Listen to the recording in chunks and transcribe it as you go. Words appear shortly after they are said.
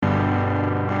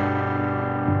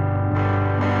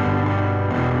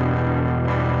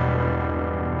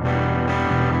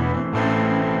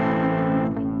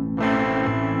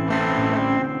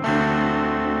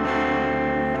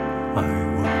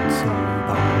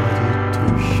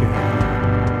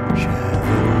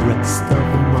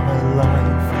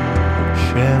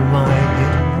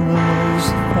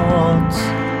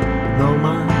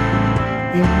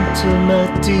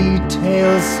intimate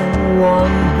details.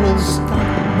 Someone who'll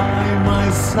stand by my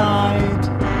side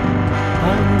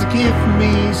and give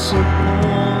me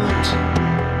support,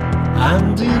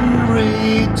 and in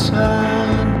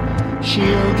return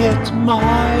she'll get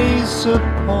my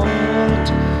support.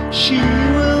 She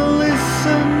will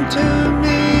listen to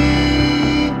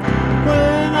me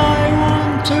when I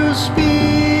want to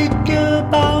speak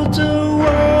about the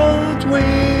world we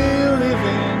live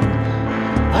in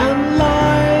and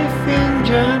life in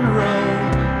general.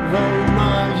 Though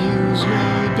my views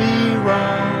may be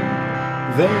wrong,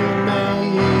 they may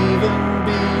even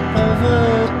be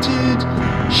perverted,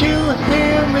 she'll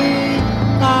hear me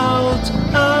out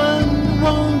and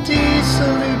won't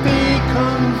easily be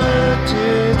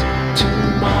converted to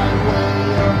my way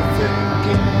of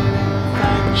thinking. In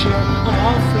fact, she'll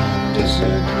often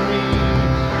disagree,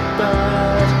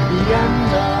 but at the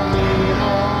end of it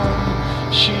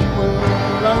all, she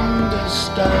will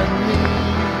understand me.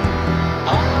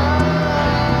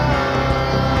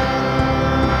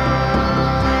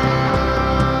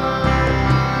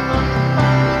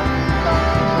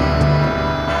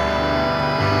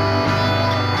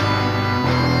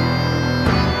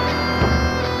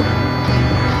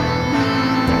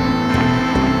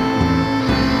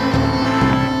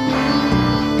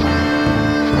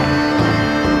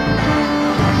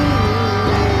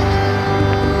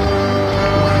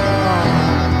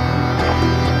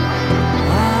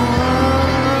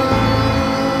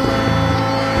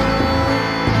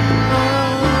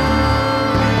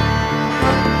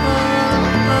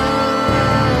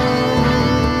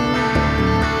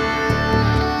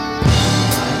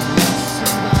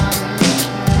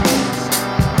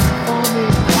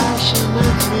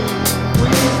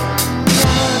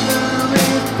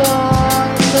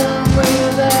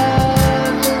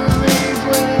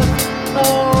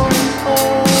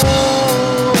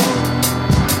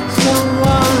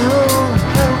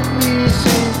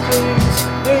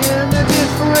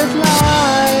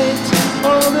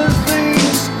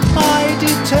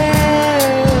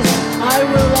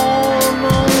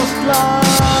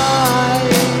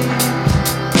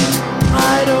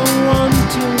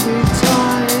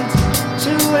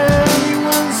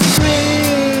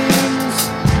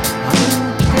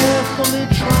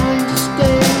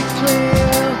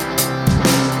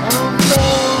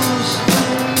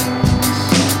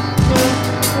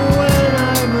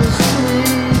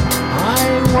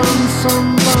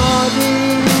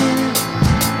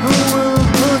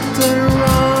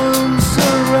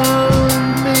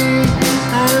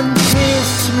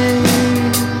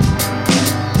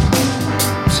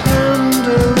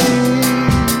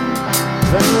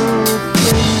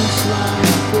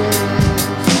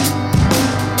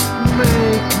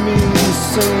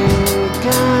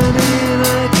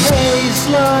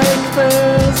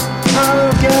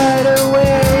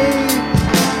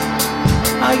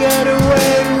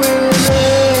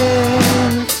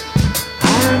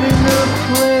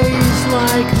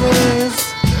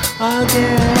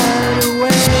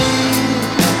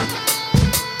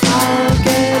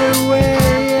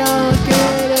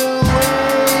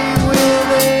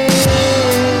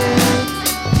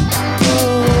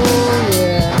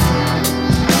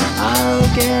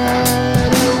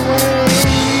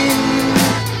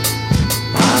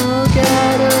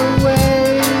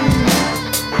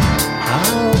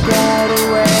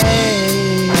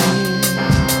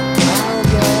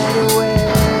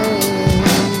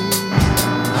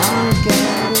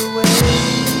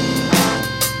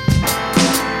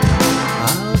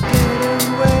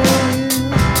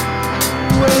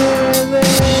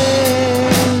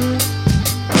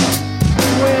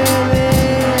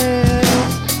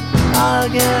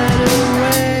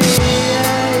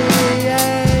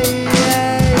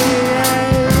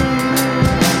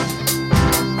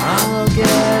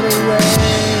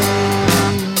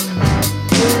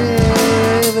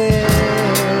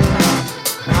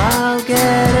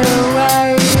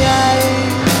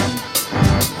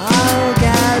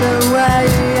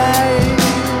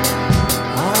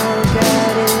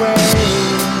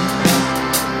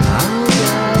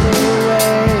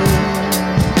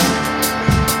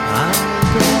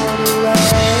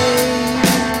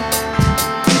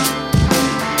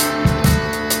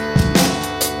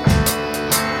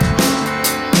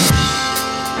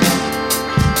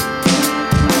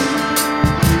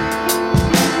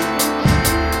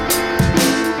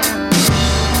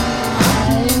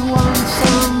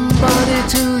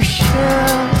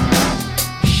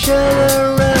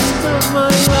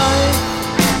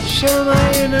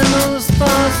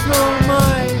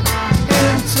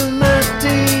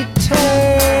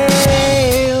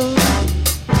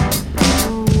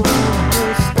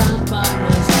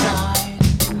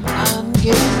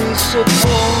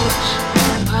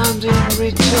 and in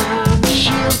return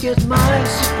she'll get my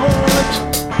support.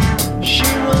 She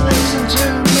will listen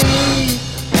to me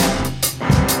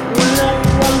when I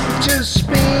want to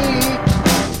speak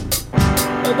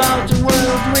about the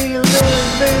world we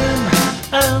live in,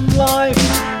 and life,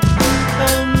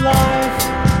 and life,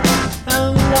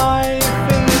 and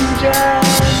life in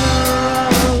general.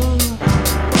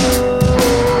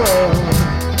 Oh,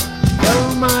 though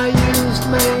my views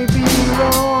may be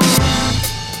wrong,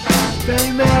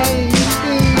 they may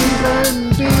even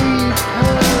be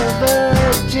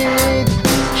perverted.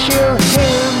 She'll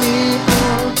hear me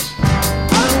out.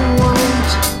 I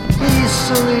won't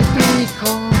easily be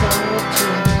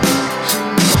converted to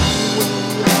my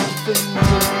way of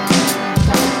thinking.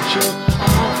 She'll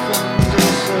often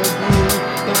disagree,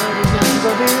 but at the end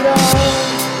of it all,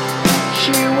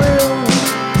 she will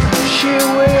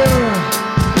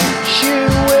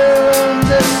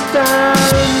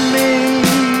understand me.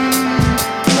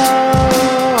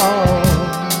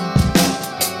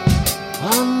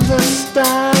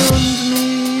 Understand me.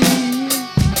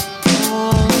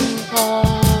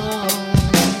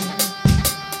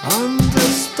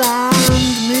 Understand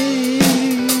me.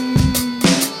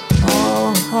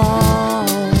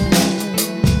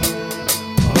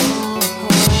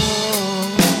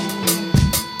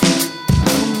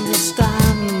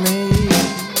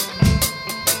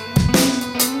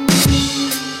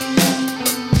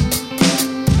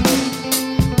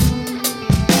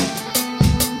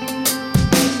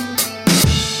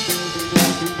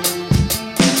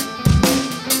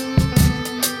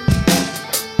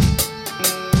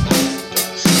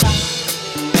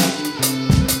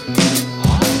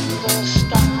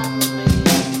 Understand me.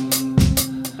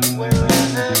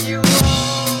 Wherever you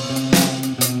are,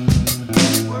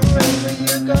 wherever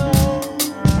you go,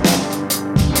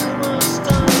 you must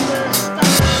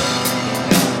understand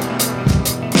me.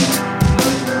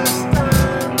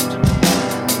 Understand me.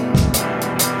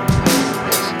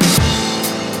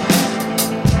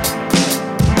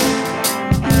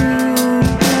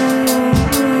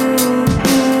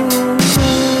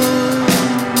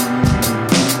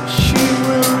 She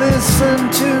will listen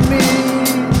to me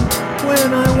when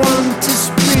I want to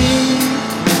speak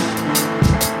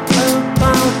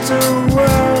about the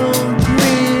world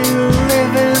we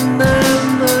live in,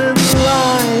 and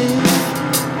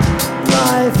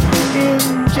life in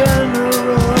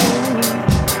general.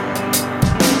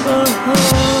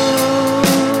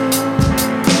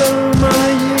 Though my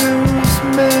views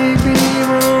may be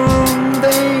wrong,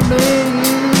 they may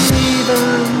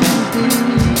even be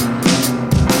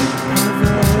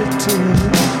perverted.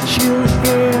 She'll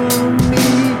hear me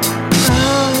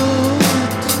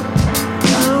out.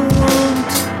 I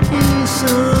won't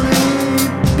easily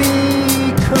be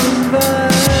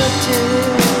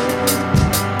converted.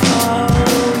 Oh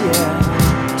yeah,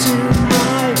 to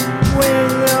my way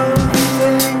of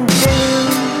thinking.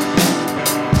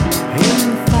 In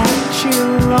fact,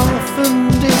 she'll often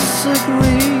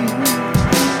disagree,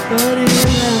 but in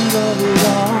the end of it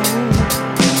all,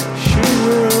 she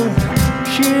will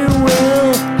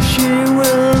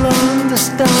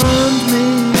understand me.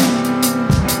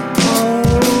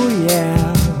 Oh yeah,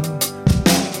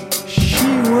 she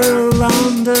will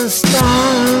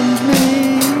understand me.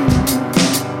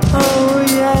 Oh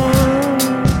yeah,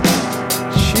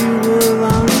 she will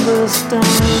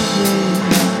understand me.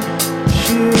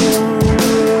 She will,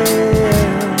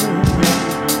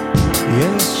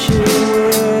 yes she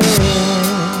will.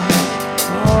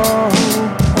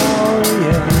 Oh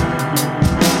yeah.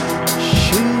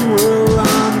 She will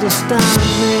understand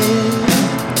me.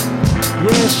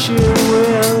 Yes, she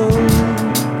will.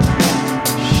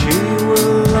 She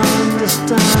will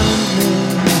understand me.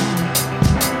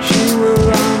 She will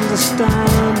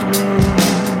understand me.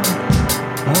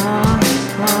 Ah,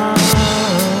 ah.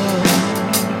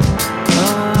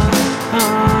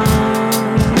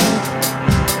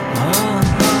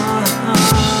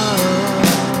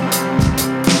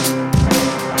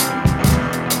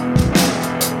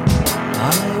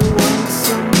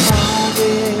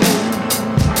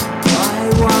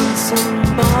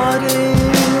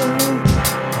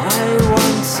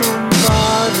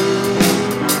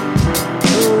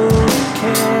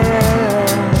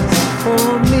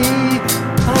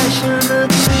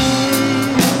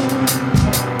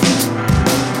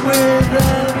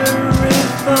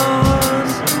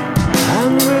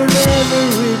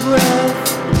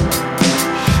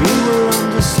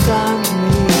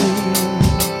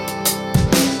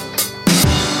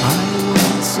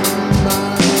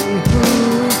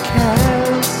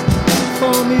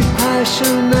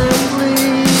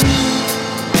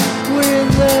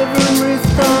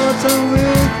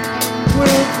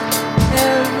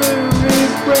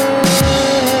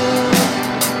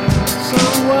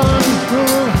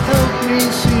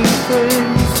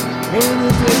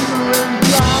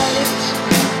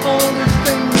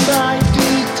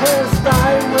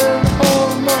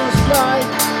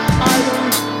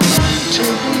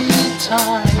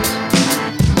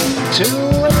 to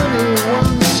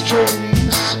anyone's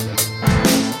strings.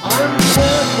 I'm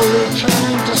carefully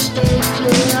trying to stay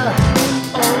clear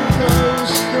of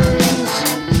those things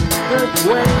that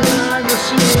when I'm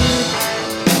asleep,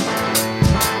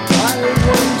 I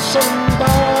want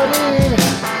somebody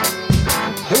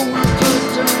who will put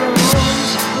their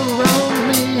arms around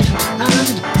me and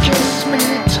kiss me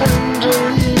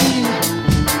tenderly.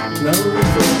 Little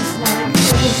things like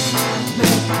this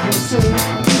make me sick.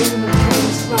 In a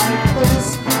place like this,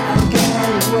 I'll get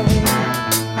away.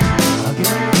 I'll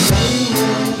get away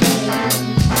with it.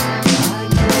 I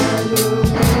get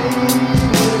away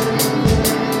with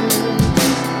it.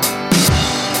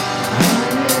 I'm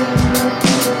in a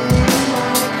place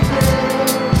like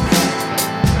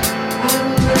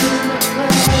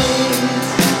this.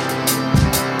 I'm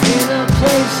in a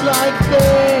place like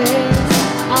this.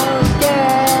 I'll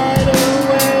get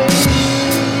away.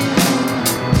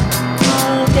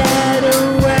 I'll get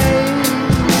away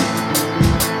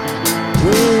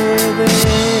with it.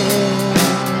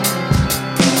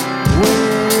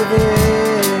 With it.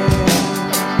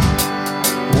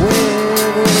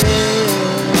 With it.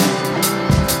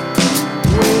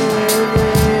 With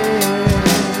it.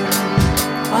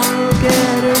 I'll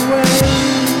get away.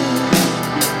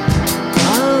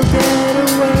 I'll get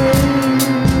away.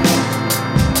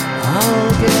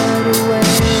 I'll get away.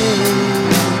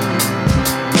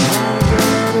 I'll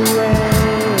get away.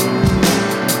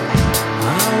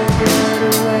 I'll get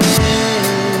away. I'll get away.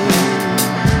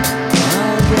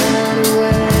 I'll get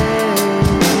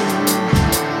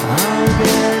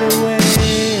away.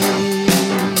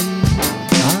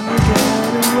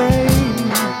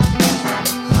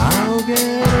 I'll get away. I'll get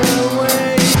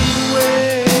away with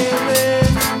it.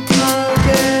 I'll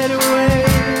get away.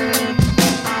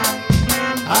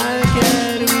 I'll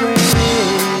get away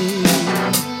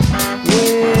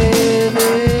with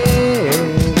it.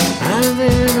 And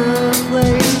in a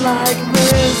place like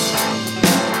this,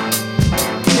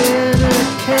 in a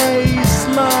case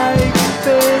like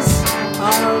this,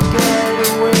 I'll get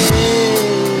away.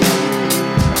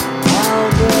 I'll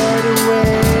get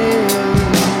away.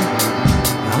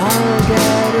 I'll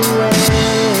get away.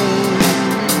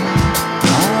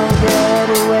 I'll get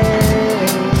away.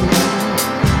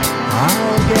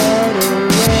 I'll get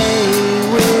away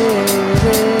with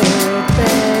it,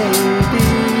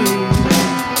 baby.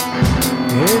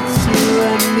 It's you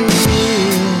and me.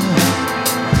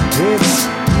 It's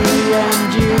me and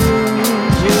you,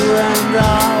 you and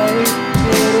I.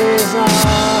 It is us.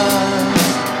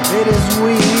 It is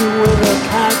we with a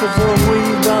capital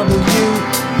W.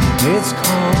 It's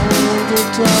called a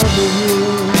W.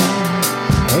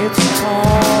 It's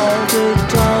called a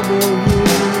W.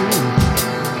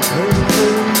 And we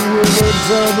with a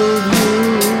W.